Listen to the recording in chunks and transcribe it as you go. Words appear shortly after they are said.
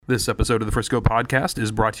This episode of the Frisco Podcast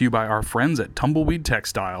is brought to you by our friends at Tumbleweed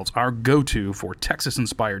Textiles, our go-to for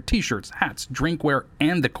Texas-inspired t-shirts, hats, drinkware,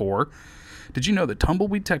 and decor. Did you know that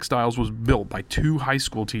Tumbleweed Textiles was built by two high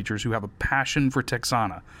school teachers who have a passion for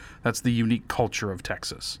Texana? That's the unique culture of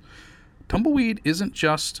Texas. Tumbleweed isn't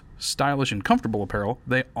just stylish and comfortable apparel.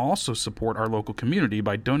 They also support our local community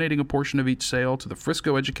by donating a portion of each sale to the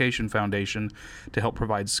Frisco Education Foundation to help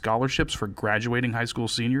provide scholarships for graduating high school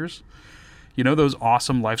seniors. You know those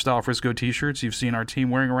awesome Lifestyle Frisco t-shirts you've seen our team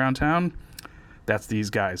wearing around town? That's these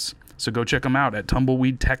guys. So go check them out at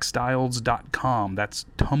tumbleweedtextiles.com. That's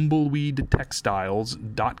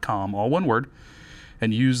tumbleweedtextiles.com, all one word.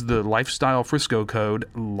 And use the Lifestyle Frisco code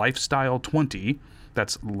LIFESTYLE20.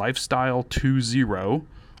 That's LIFESTYLE20,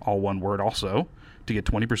 all one word also, to get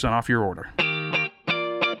 20% off your order.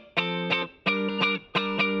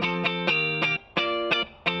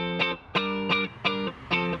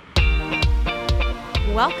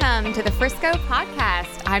 Welcome to the Frisco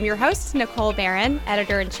Podcast. I'm your host, Nicole Barron,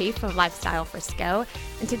 Editor-in-Chief of Lifestyle Frisco.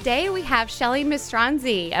 And today we have Shelly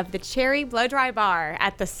Mastronzi of the Cherry Blow Dry Bar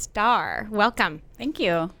at the Star. Welcome. Thank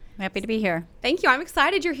you. Happy to be here. Thank you. I'm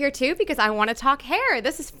excited you're here too because I want to talk hair.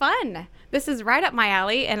 This is fun. This is right up my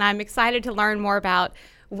alley, and I'm excited to learn more about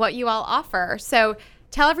what you all offer. So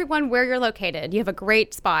tell everyone where you're located. You have a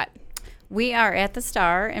great spot. We are at the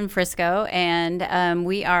Star in Frisco, and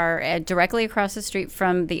we are directly across the street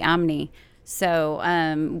from the Omni. So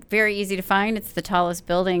very easy to find. It's the tallest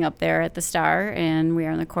building up there at the Star, and we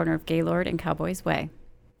are on the corner of Gaylord and Cowboys Way.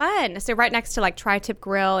 Fun. So right next to like Tri-Tip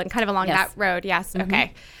Grill and kind of along that road. Yes. Mm-hmm.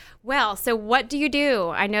 Okay. Well, so what do you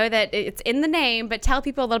do? I know that it's in the name, but tell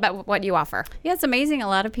people a little bit what you offer. Yeah, it's amazing. A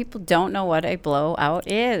lot of people don't know what a blowout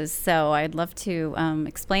is, so I'd love to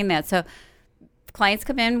explain that. So clients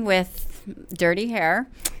come in with dirty hair,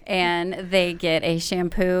 and they get a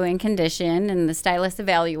shampoo and condition, and the stylist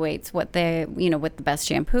evaluates what the best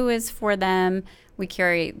shampoo is for them. We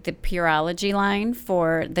carry the Pureology line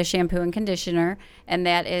for the shampoo and conditioner, and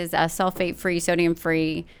that is a sulfate-free,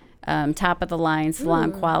 sodium-free, top of the line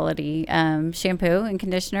salon quality shampoo and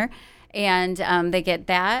conditioner. And they get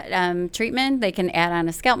that treatment. They can add on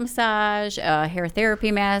a scalp massage, a hair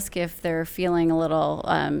therapy mask if they're feeling a little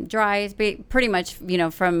dry. Pretty much,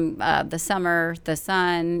 from the summer, the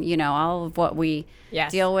sun, all of what we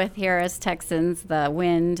deal with here as Texans, the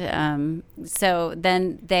wind. So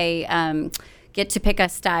then they get to pick a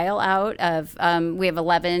style out of, we have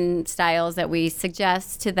 11 styles that we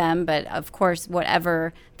suggest to them, but of course,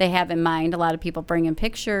 whatever they have in mind. A lot of people bring in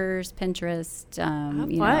pictures, Pinterest,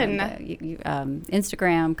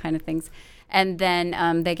 Instagram kind of things. And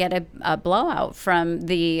then they get a blowout from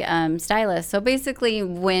the stylist. So basically,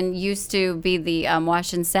 when used to be the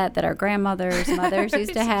wash and set that our grandmothers, mothers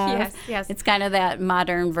used to have, yes. It's kind of that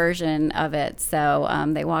modern version of it. So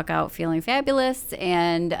they walk out feeling fabulous,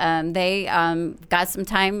 and they got some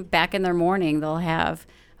time back in their morning. They'll have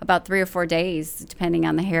about 3 or 4 days, depending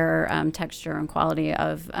on the hair texture and quality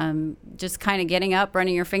of just kind of getting up,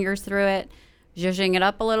 running your fingers through it, zhuzhing it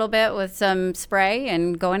up a little bit with some spray,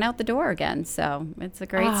 and going out the door again. So it's a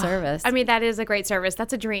great service. I mean, that is a great service.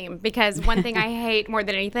 That's a dream, because one thing I hate more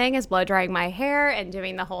than anything is blow drying my hair and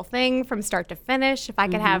doing the whole thing from start to finish. If I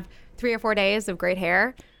could have 3 or 4 days of great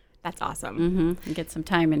hair, that's awesome. Mm-hmm. Get some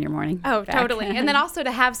time in your morning. Oh, back. Totally. And then also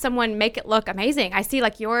to have someone make it look amazing. I see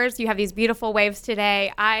like yours, you have these beautiful waves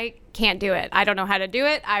today. I can't do it. I don't know how to do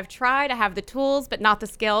it. I've tried. I have the tools, but not the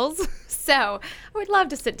skills. So I would love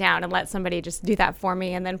to sit down and let somebody just do that for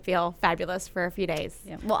me and then feel fabulous for a few days.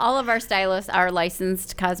 Yeah. Well, all of our stylists are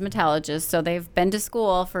licensed cosmetologists, so they've been to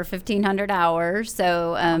school for 1,500 hours.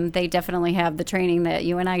 So they definitely have the training that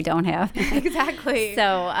you and I don't have. Exactly.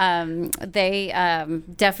 So they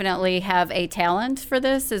definitely have a talent for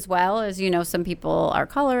this as well. As some people are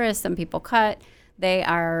colorists, some people cut. They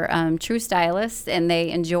are true stylists, and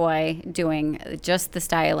they enjoy doing just the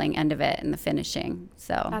styling end of it and the finishing.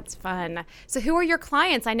 So that's fun. So who are your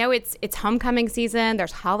clients? I know it's homecoming season.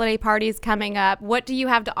 There's holiday parties coming up. What do you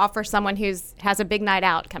have to offer someone has a big night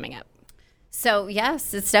out coming up? So,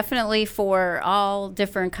 yes, it's definitely for all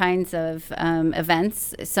different kinds of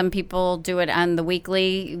events. Some people do it on the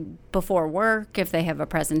weekly before work. If they have a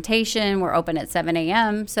presentation, we're open at 7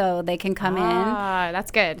 a.m., so they can come in.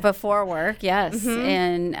 That's good. Before work, yes.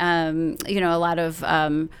 Mm-hmm. And, a lot of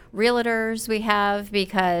realtors we have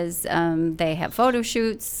because they have photo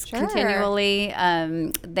shoots continually.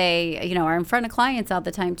 They, are in front of clients all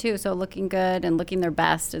the time, too, so looking good and looking their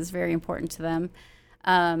best is very important to them.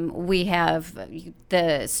 We have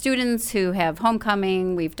the students who have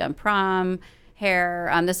homecoming. We've done prom,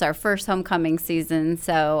 hair. This is our first homecoming season,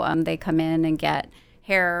 so they come in and get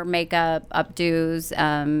hair, makeup,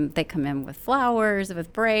 updos. They come in with flowers,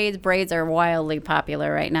 with braids. Braids are wildly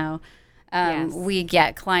popular right now. Yes. We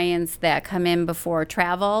get clients that come in before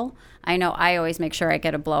travel. I know I always make sure I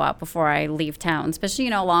get a blowout before I leave town, especially,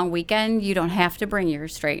 a long weekend. You don't have to bring your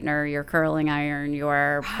straightener, your curling iron,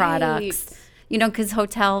 your products, because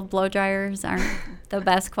hotel blow dryers aren't the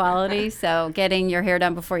best quality. So getting your hair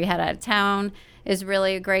done before you head out of town is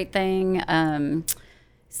really a great thing. And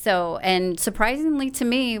surprisingly to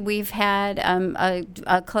me, we've had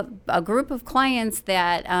a group of clients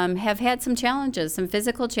that have had some challenges, some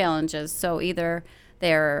physical challenges. So either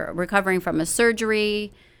they're recovering from a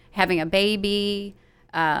surgery, having a baby,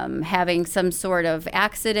 having some sort of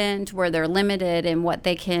accident where they're limited in what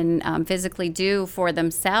they can physically do for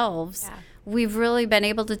themselves. Yeah. We've really been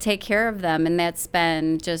able to take care of them, and that's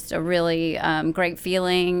been just a really great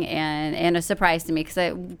feeling and a surprise to me,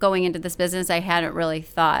 because going into this business, I hadn't really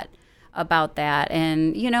thought about that.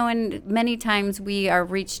 And, and many times we are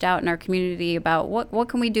reached out in our community about what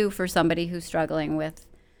can we do for somebody who's struggling with,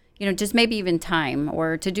 just maybe even time,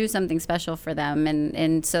 or to do something special for them.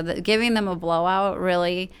 And so giving them a blowout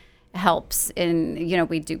really helps. And,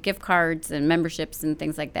 we do gift cards and memberships and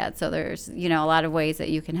things like that. So there's, a lot of ways that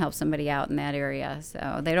you can help somebody out in that area.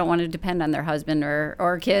 So they don't want to depend on their husband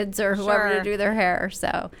or kids or whoever Sure. to do their hair.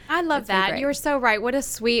 So I love it's been that. great. You're so right. What a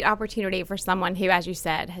sweet opportunity for someone who, as you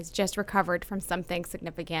said, has just recovered from something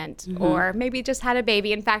significant, or maybe just had a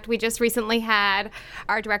baby. In fact, we just recently had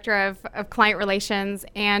our director of client relations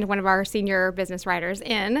and one of our senior business writers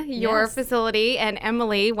in your Yes. facility, and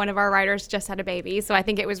Emily, one of our writers, just had a baby. So I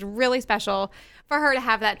think it was really special for her to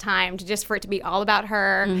have that time, for it to be all about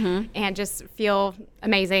her and just feel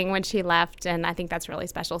amazing when she left. And I think that's really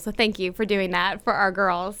special. So thank you for doing that for our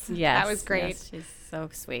girls. Yes, That was great. yes, she's so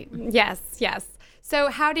sweet. Yes, yes. So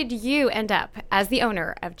how did you end up as the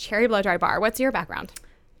owner of Cherry Blow Dry Bar? What's your background?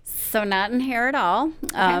 So not in hair at all.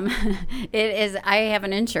 I have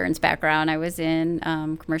an insurance background. I was in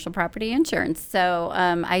commercial property insurance. So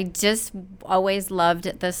I just always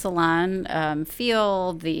loved the salon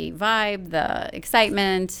feel, the vibe, the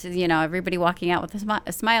excitement, everybody walking out with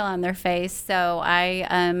a smile on their face. So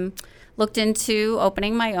I looked into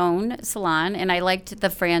opening my own salon, and I liked the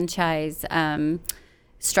franchise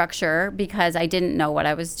structure because I didn't know what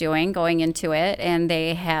I was doing going into it, and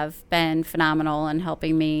they have been phenomenal in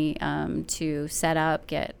helping me to set up,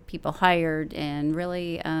 get people hired, and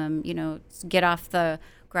really, get off the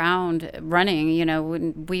ground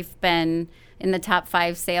running. We've been in the top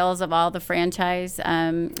 5 sales of all the franchise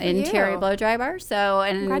in Cherry Blow Dry Bar. So,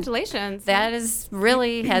 and Congratulations. that is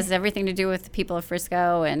really has everything to do with the people of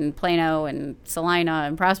Frisco and Plano and Salina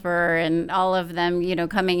and Prosper and all of them,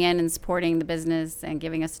 coming in and supporting the business and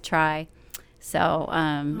giving us a try. So,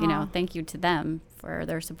 thank you to them for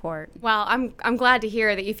their support. Well, I'm glad to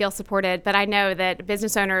hear that you feel supported, but I know that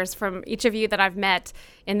business owners from each of you that I've met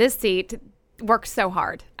in this seat work so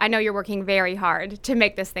hard. I know you're working very hard to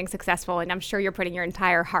make this thing successful, and I'm sure you're putting your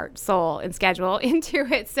entire heart, soul, and schedule into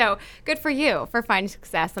it. So good for you for finding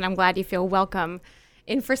success, and I'm glad you feel welcome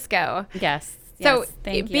in Frisco. Yes. So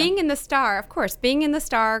thank you. being in the Star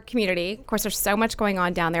community, of course, there's so much going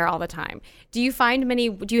on down there all the time. Do you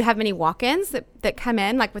have many walk-ins that come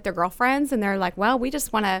in like with their girlfriends, and they're like, well, we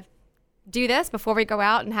just want to do this before we go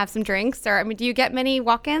out and have some drinks? Or, do you get many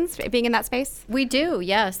walk-ins being in that space? We do,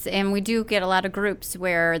 yes. And we do get a lot of groups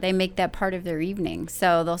where they make that part of their evening.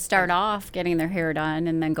 So they'll start off getting their hair done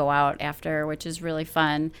and then go out after, which is really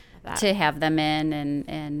fun to have them in.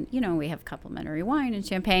 And we have complimentary wine and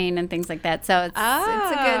champagne and things like that. So it's a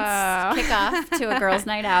good kickoff to a girls'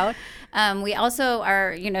 night out. We also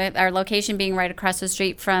are, our location being right across the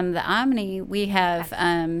street from the Omni, we have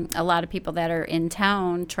a lot of people that are in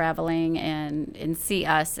town traveling and see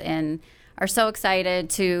us and are so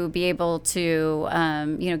excited to be able to,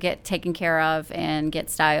 get taken care of and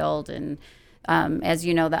get styled. And as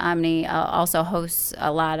you know, the Omni also hosts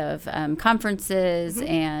a lot of conferences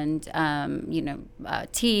and,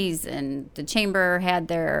 teas, and the Chamber had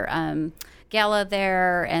their gala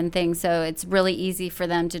there and things. So it's really easy for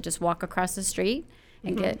them to just walk across the street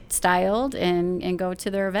and get styled and go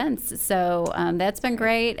to their events. So that's been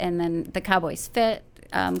great. And then the Cowboys Fit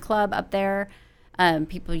Club up there,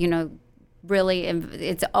 people, really,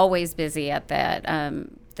 it's always busy at that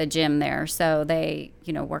the gym there. So they,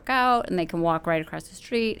 work out and they can walk right across the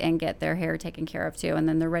street and get their hair taken care of too. And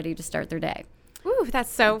then they're ready to start their day. Ooh, that's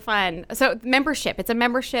so fun. So membership, it's a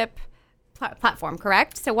membership platform,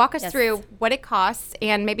 correct? So walk us through what it costs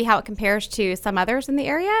and maybe how it compares to some others in the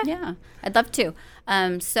area. Yeah, I'd love to.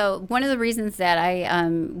 So one of the reasons that I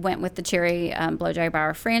went with the Cherry Blow Dry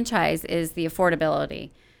Bar franchise is the affordability.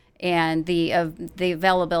 and the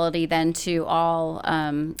availability then to all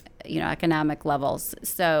economic levels.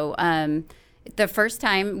 So the first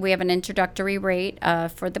time we have an introductory rate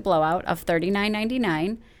for the blowout of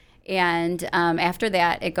 $39.99. And after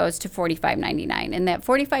that, it goes to $45.99. And that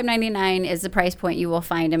 $45.99 is the price point you will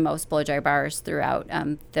find in most blow dry bars throughout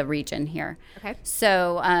the region here. Okay.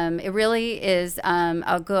 So it really is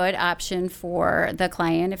a good option for the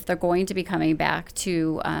client if they're going to be coming back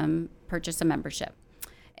to purchase a membership.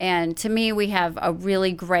 And to me, we have a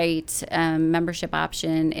really great membership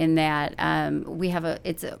option in that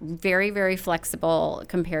it's very, very flexible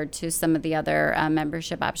compared to some of the other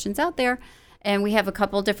membership options out there. And we have a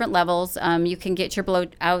couple different levels. You can get your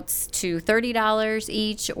blowouts to $30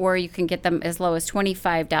 each, or you can get them as low as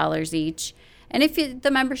 $25 each. And if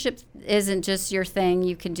the membership isn't just your thing,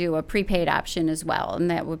 you can do a prepaid option as well, and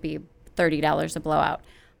that would be $30 a blowout.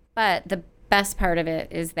 But the best part of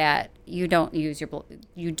it is that you don't lose your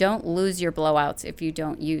blowouts if you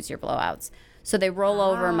don't use your blowouts. So they roll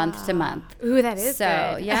over month to month. Ooh, that is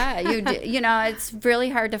so good. Yeah, it's really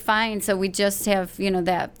hard to find. So we just have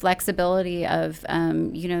that flexibility of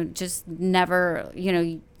just never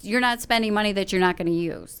you're not spending money that you're not going to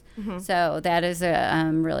use. Mm-hmm. So that is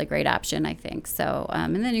a really great option, I think. So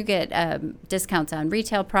and then you get discounts on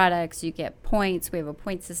retail products. You get points. We have a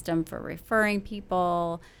point system for referring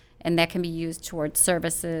people, and that can be used towards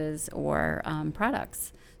services or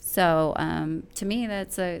products. So to me,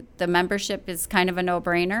 the membership is kind of a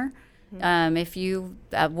no-brainer. Mm-hmm. If you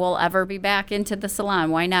will ever be back into the salon,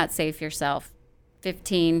 why not save yourself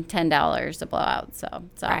 $10 a blowout? So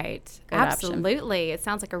right, absolutely. Option. It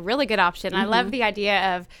sounds like a really good option. Mm-hmm. I love the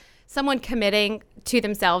idea of someone committing to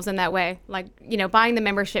themselves in that way. Like, buying the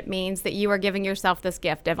membership means that you are giving yourself this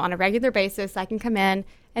gift of, on a regular basis, I can come in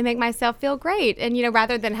and make myself feel great. And,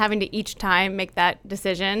 rather than having to each time make that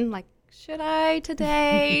decision, like, should I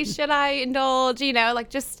today? Should I indulge?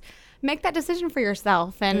 Just make that decision for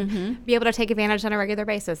yourself and be able to take advantage on a regular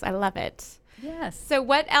basis. I love it. Yes. So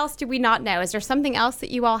what else do we not know? Is there something else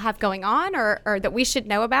that you all have going on or that we should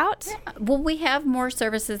know about? Yeah. Well, we have more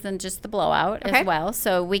services than just the blowout as well.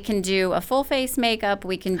 So we can do a full face makeup.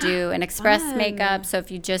 We can do an express makeup. So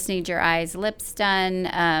if you just need your eyes, lips done,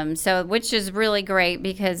 which is really great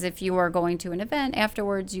because if you are going to an event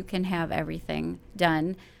afterwards, you can have everything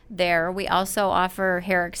done there. We also offer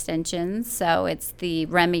hair extensions. So it's the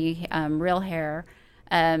Remy Real Hair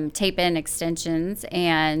tape-in extensions,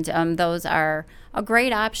 and those are a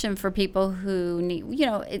great option for people who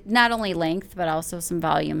need, not only length, but also some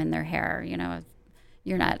volume in their hair.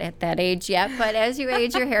 You're not at that age yet, but as you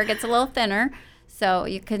age, your hair gets a little thinner, so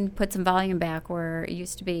you can put some volume back where it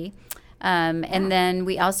used to be. And then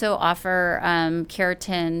we also offer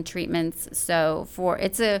keratin treatments. So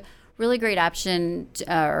it's a really great option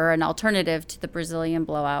or an alternative to the Brazilian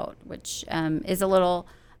blowout, which is a little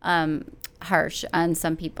harsh on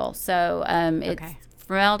some people. So it's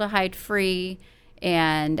formaldehyde free,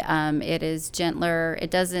 and it is gentler. It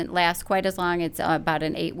doesn't last quite as long. It's about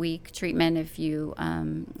an 8-week treatment if you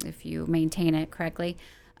maintain it correctly.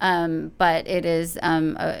 But it is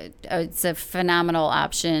it's a phenomenal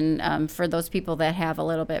option for those people that have a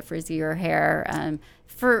little bit frizzier hair.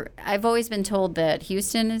 I've always been told that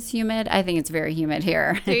Houston is humid. I think it's very humid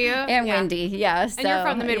here. Do you? And windy, yes. And you're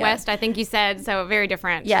from the Midwest, I think you said, so very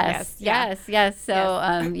different. Yes.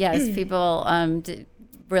 So, people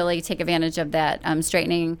really take advantage of that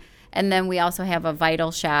straightening. And then we also have a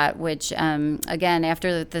Vital Shot, which, again,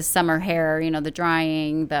 after the summer hair, the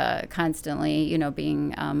drying, the constantly,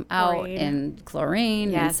 being out in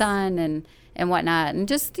chlorine and sun and whatnot, and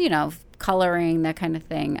just, coloring, that kind of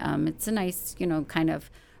thing. It's a nice, kind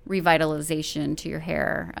of revitalization to your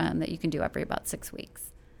hair that you can do every about 6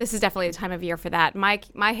 weeks. This is definitely the time of year for that. My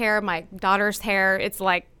hair, my daughter's hair,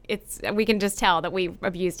 we can just tell that we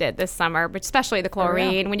abused it this summer, but especially the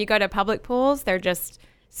chlorine. When you go to public pools, there are just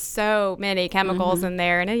so many chemicals in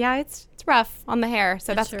there, and it's rough on the hair.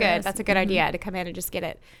 So that's good. That's a good idea to come in and just get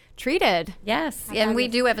it treated. Yes, and we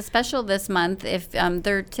do have a special this month. If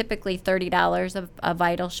they're typically $30 a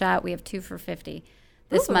Vital Shot, we have 2 for $50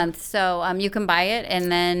 this month. So you can buy it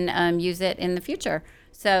and then use it in the future.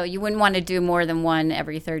 So you wouldn't want to do more than one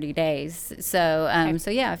every 30 days. So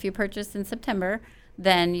if you purchase in September,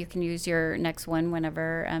 then you can use your next one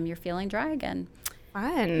whenever you're feeling dry again.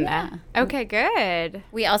 Fun. Yeah. Okay, good.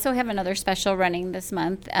 We also have another special running this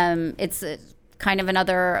month. It's kind of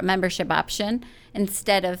another membership option.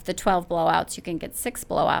 Instead of the 12 blowouts, you can get 6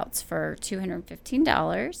 blowouts for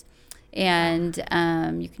 $215. And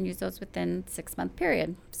you can use those within 6-month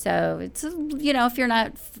period. So it's, if you're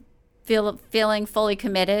not feeling fully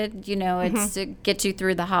committed. It's to get you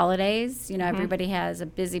through the holidays. Everybody has a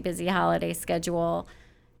busy holiday schedule,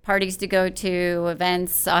 parties to go to,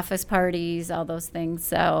 events, office parties, all those things.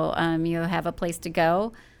 So you have a place to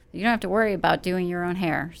go. You don't have to worry about doing your own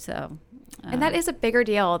hair. So. And that is a bigger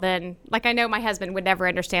deal than, like, I know my husband would never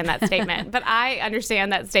understand that statement, but I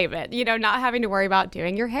understand that statement, not having to worry about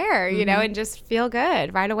doing your hair, and just feel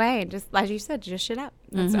good right away. And just, as you said, just shit up.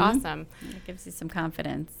 That's awesome. It gives you some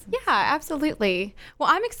confidence. Yeah, absolutely. Well,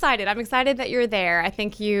 I'm excited. I'm excited that you're there. I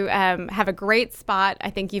think you have a great spot. I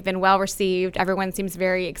think you've been well received. Everyone seems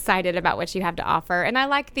very excited about what you have to offer. And I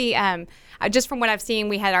like the, just from what I've seen,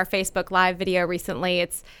 we had our Facebook Live video recently.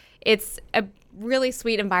 It's a really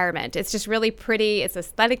sweet environment. It's just really pretty. It's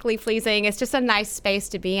aesthetically pleasing. It's just a nice space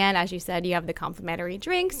to be in. As you said, you have the complimentary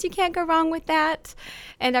drinks. You can't go wrong with that.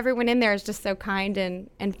 And everyone in there is just so kind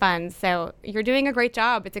and fun. So you're doing a great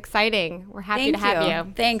job. It's exciting. We're happy to have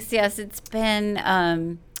you. Thanks. Yes, it's been,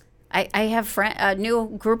 I have a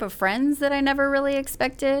new group of friends that I never really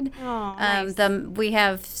expected. Oh, nice. We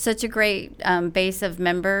have such a great base of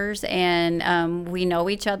members, and we know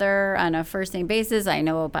each other on a first-name basis. I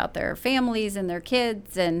know about their families and their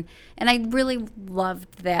kids, and I really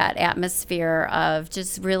loved that atmosphere of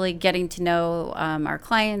just really getting to know our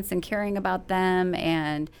clients and caring about them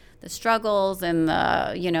and the struggles and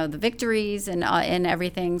the victories and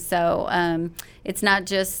everything. So it's not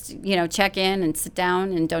just check in and sit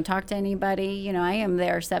down and don't talk to anybody. I am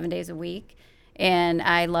there 7 days a week, and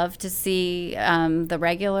I love to see the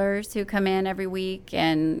regulars who come in every week,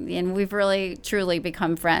 and we've really truly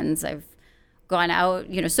become friends. I've gone out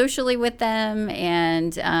socially with them,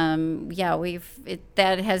 and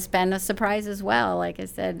that has been a surprise as well. Like I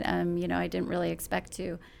said, I didn't really expect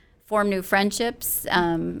to form new friendships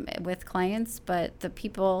with clients, but the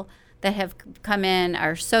people that have come in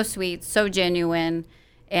are so sweet, so genuine,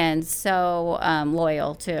 and so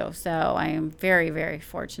loyal too. So I am very, very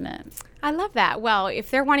fortunate. I love that. Well, if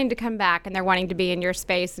they're wanting to come back and they're wanting to be in your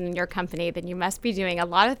space and in your company, then you must be doing a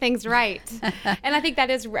lot of things right. And I think that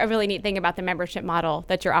is a really neat thing about the membership model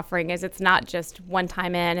that you're offering is it's not just one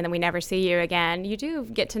time in and then we never see you again. You do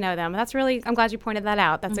get to know them. I'm glad you pointed that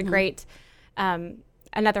out. That's a great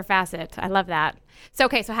another facet. I love that. So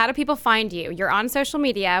how do people find you? You're on social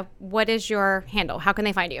media. What is your handle? How can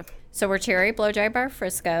they find you? So we're Cherry Blow Dry Bar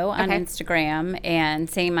Frisco on Instagram, and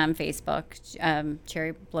same on Facebook,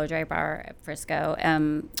 Cherry Blow Dry Bar Frisco.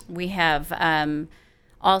 We have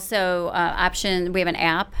also option. We have an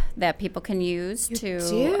app that people can use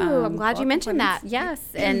I'm glad you mentioned that. Yes,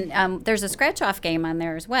 and there's a scratch-off game on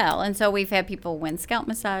there as well. And so we've had people win scalp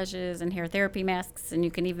massages and hair therapy masks, and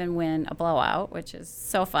you can even win a blowout, which is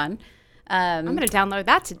so fun. I'm going to download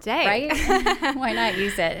that today. Right? Why not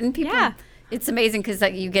use it? And people. Yeah. It's amazing because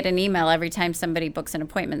you get an email every time somebody books an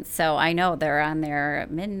appointment. So I know they're on there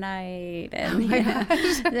at midnight, and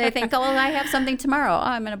they think, oh, I have something tomorrow. Oh,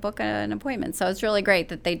 I'm going to book an appointment. So it's really great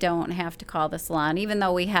that they don't have to call the salon, even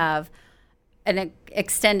though we have an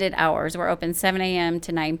extended hours. We're open 7 a.m.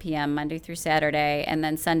 to 9 p.m. Monday through Saturday, and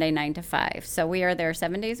then Sunday 9 to 5. So we are there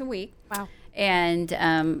 7 days a week. Wow. And,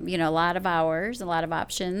 a lot of hours, a lot of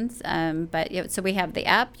options. So we have the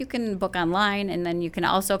app you can book online, and then you can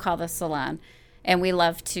also call the salon. And we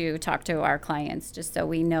love to talk to our clients just so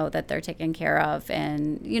we know that they're taken care of.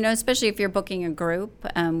 And, especially if you're booking a group,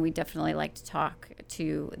 we definitely like to talk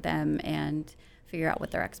to them and figure out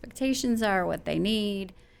what their expectations are, what they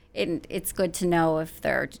need. It's good to know if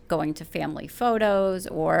they're going to family photos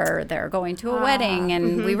or they're going to a wedding.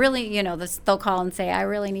 And we really, they'll call and say, I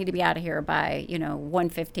really need to be out of here by,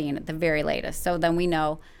 1:15 at the very latest. So then we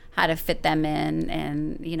know how to fit them in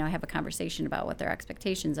and, have a conversation about what their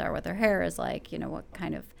expectations are, what their hair is like, what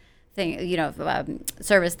kind of thing,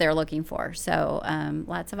 service they're looking for. So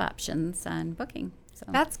lots of options on booking. So.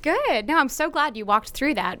 That's good. No, I'm so glad you walked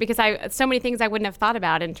through that because so many things I wouldn't have thought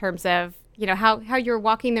about in terms of how you're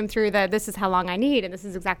walking them through this is how long I need and this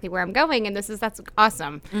is exactly where I'm going and that's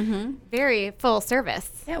awesome. Mm-hmm. Very full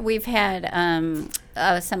service. Yeah, we've had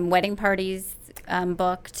some wedding parties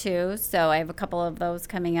booked too, so I have a couple of those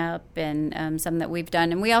coming up and some that we've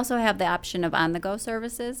done, and we also have the option of on-the-go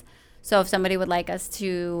services. So if somebody would like us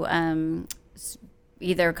to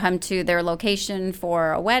either come to their location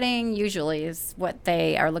for a wedding, usually is what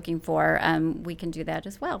they are looking for, we can do that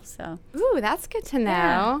as well. So, ooh, that's good to know.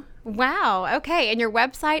 Yeah. Wow. Okay, and your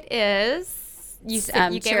website is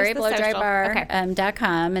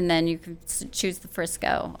cherryblowdrybar.com, and then you can choose the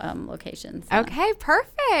Frisco locations. Okay,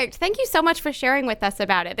 perfect. Thank you so much for sharing with us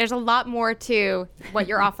about it. There's a lot more to what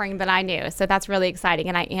you're offering than I knew, so that's really exciting,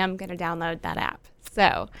 and I am going to download that app.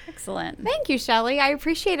 So Excellent. thank you, Shelly. I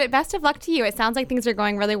appreciate it. Best of luck to you. It sounds like things are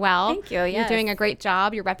going really well. Thank you, You're yes. doing a great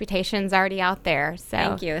job. Your reputation's already out there. So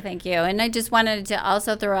Thank you. And I just wanted to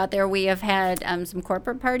also throw out there, we have had some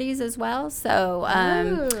corporate parties as well. So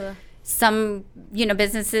Ooh. some,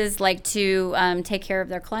 businesses like to take care of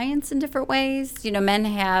their clients in different ways. Men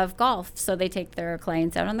have golf, so they take their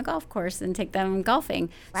clients out on the golf course and take them golfing.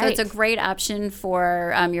 So it's a Right. great option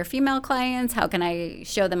for your female clients. How can I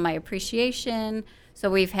show them my appreciation? So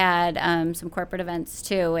we've had some corporate events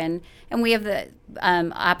too, and we have the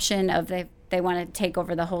option of they want to take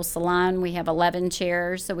over the whole salon. We have 11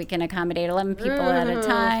 chairs, so we can accommodate 11 people at a Ooh,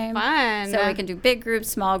 time. fun. So we can do big groups,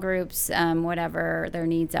 small groups, whatever their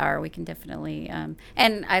needs are. We can definitely.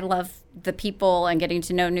 And I love the people and getting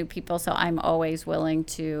to know new people, so I'm always willing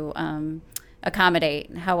to accommodate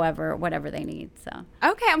whatever they need. So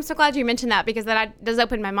Okay, I'm so glad you mentioned that because that does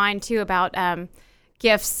open my mind too about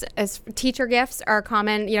gifts. As teacher gifts are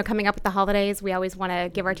common, coming up with the holidays, we always want to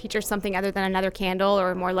give our teachers something other than another candle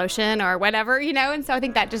or more lotion or whatever, and so I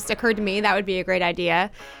think that just occurred to me. That would be a great idea.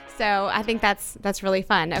 So I think that's really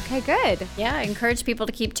fun. Okay, good. yeah, I encourage people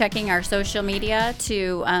to keep checking our social media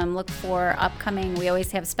to look for upcoming. We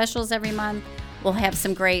always have specials every month. We'll have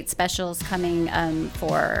some great specials coming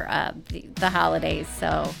for the holidays.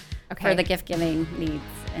 So Okay. for the gift giving needs,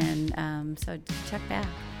 and so check back.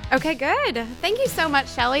 Okay, good. Thank you so much,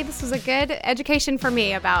 Shelly. This was a good education for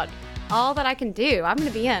me about all that I can do. I'm going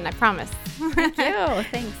to be in, I promise. Thank you.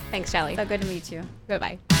 Thanks. Thanks, Shelly. So good to meet you.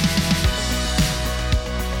 Bye-bye.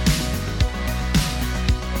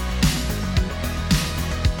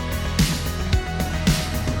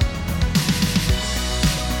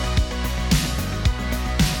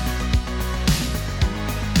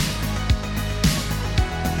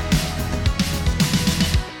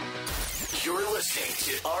 You're listening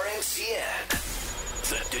to RNCN,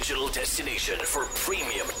 the digital destination for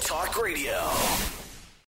premium talk radio.